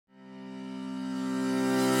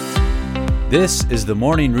This is the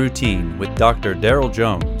Morning Routine with Dr. Daryl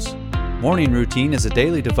Jones. Morning Routine is a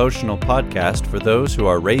daily devotional podcast for those who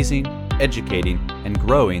are raising, educating, and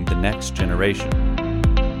growing the next generation.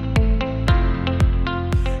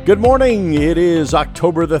 Good morning. It is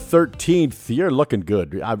October the 13th. You're looking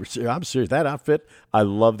good. I'm serious. That outfit, I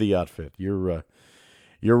love the outfit. You're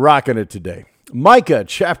rocking it today. Micah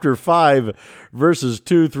chapter 5, verses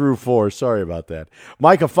 2 through 4. Sorry about that.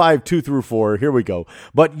 Micah 5, 2 through 4. Here we go.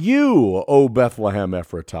 But you, O Bethlehem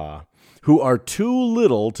Ephratah, who are too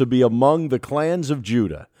little to be among the clans of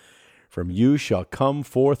Judah, from you shall come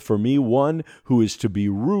forth for me one who is to be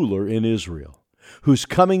ruler in Israel, whose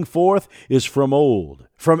coming forth is from old,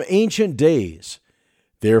 from ancient days.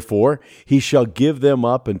 Therefore he shall give them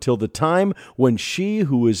up until the time when she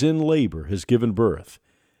who is in labor has given birth.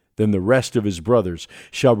 Then the rest of his brothers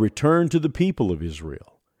shall return to the people of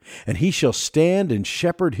Israel, and he shall stand and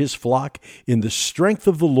shepherd his flock in the strength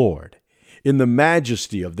of the Lord, in the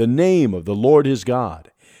majesty of the name of the Lord his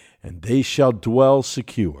God, and they shall dwell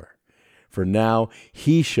secure. For now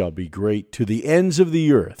he shall be great to the ends of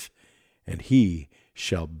the earth, and he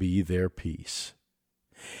shall be their peace.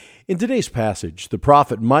 In today's passage, the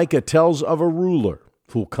prophet Micah tells of a ruler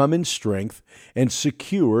who will come in strength and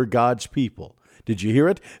secure God's people. Did you hear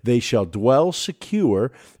it? They shall dwell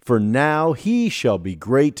secure, for now he shall be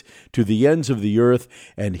great to the ends of the earth,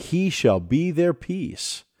 and he shall be their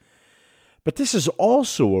peace. But this is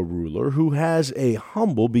also a ruler who has a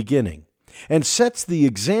humble beginning and sets the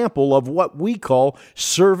example of what we call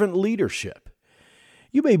servant leadership.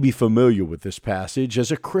 You may be familiar with this passage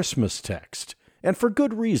as a Christmas text, and for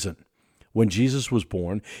good reason. When Jesus was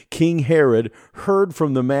born, King Herod heard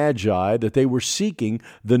from the Magi that they were seeking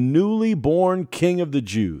the newly born King of the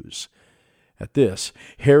Jews. At this,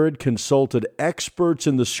 Herod consulted experts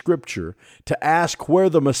in the Scripture to ask where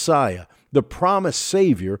the Messiah, the promised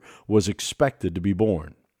Savior, was expected to be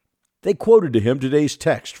born. They quoted to him today's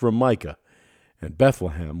text from Micah, and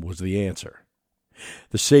Bethlehem was the answer.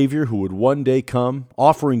 The Savior who would one day come,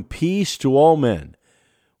 offering peace to all men,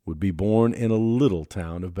 would be born in a little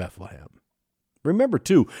town of Bethlehem. Remember,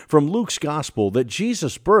 too, from Luke's Gospel that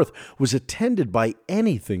Jesus' birth was attended by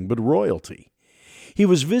anything but royalty. He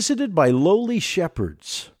was visited by lowly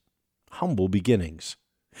shepherds, humble beginnings.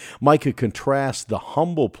 Micah contrasts the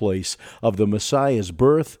humble place of the Messiah's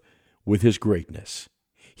birth with his greatness.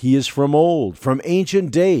 He is from old, from ancient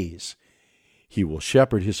days. He will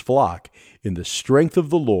shepherd his flock in the strength of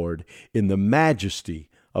the Lord, in the majesty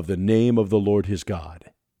of the name of the Lord his God.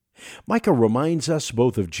 Micah reminds us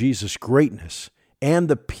both of Jesus' greatness and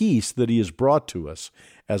the peace that he has brought to us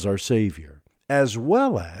as our Savior, as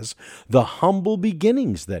well as the humble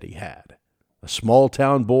beginnings that he had. A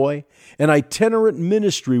small-town boy, an itinerant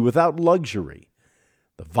ministry without luxury,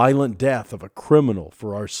 the violent death of a criminal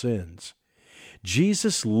for our sins.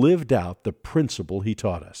 Jesus lived out the principle he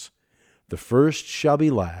taught us. The first shall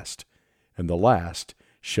be last, and the last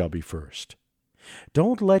shall be first.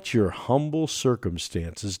 Don't let your humble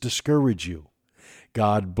circumstances discourage you.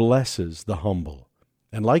 God blesses the humble.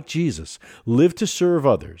 And like Jesus, live to serve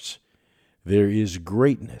others. There is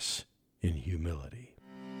greatness in humility.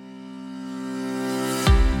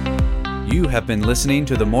 You have been listening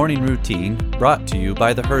to the Morning Routine, brought to you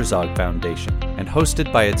by the Herzog Foundation and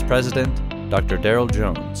hosted by its president, Dr. Daryl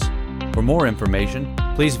Jones. For more information,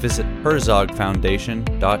 please visit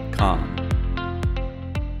herzogfoundation.com.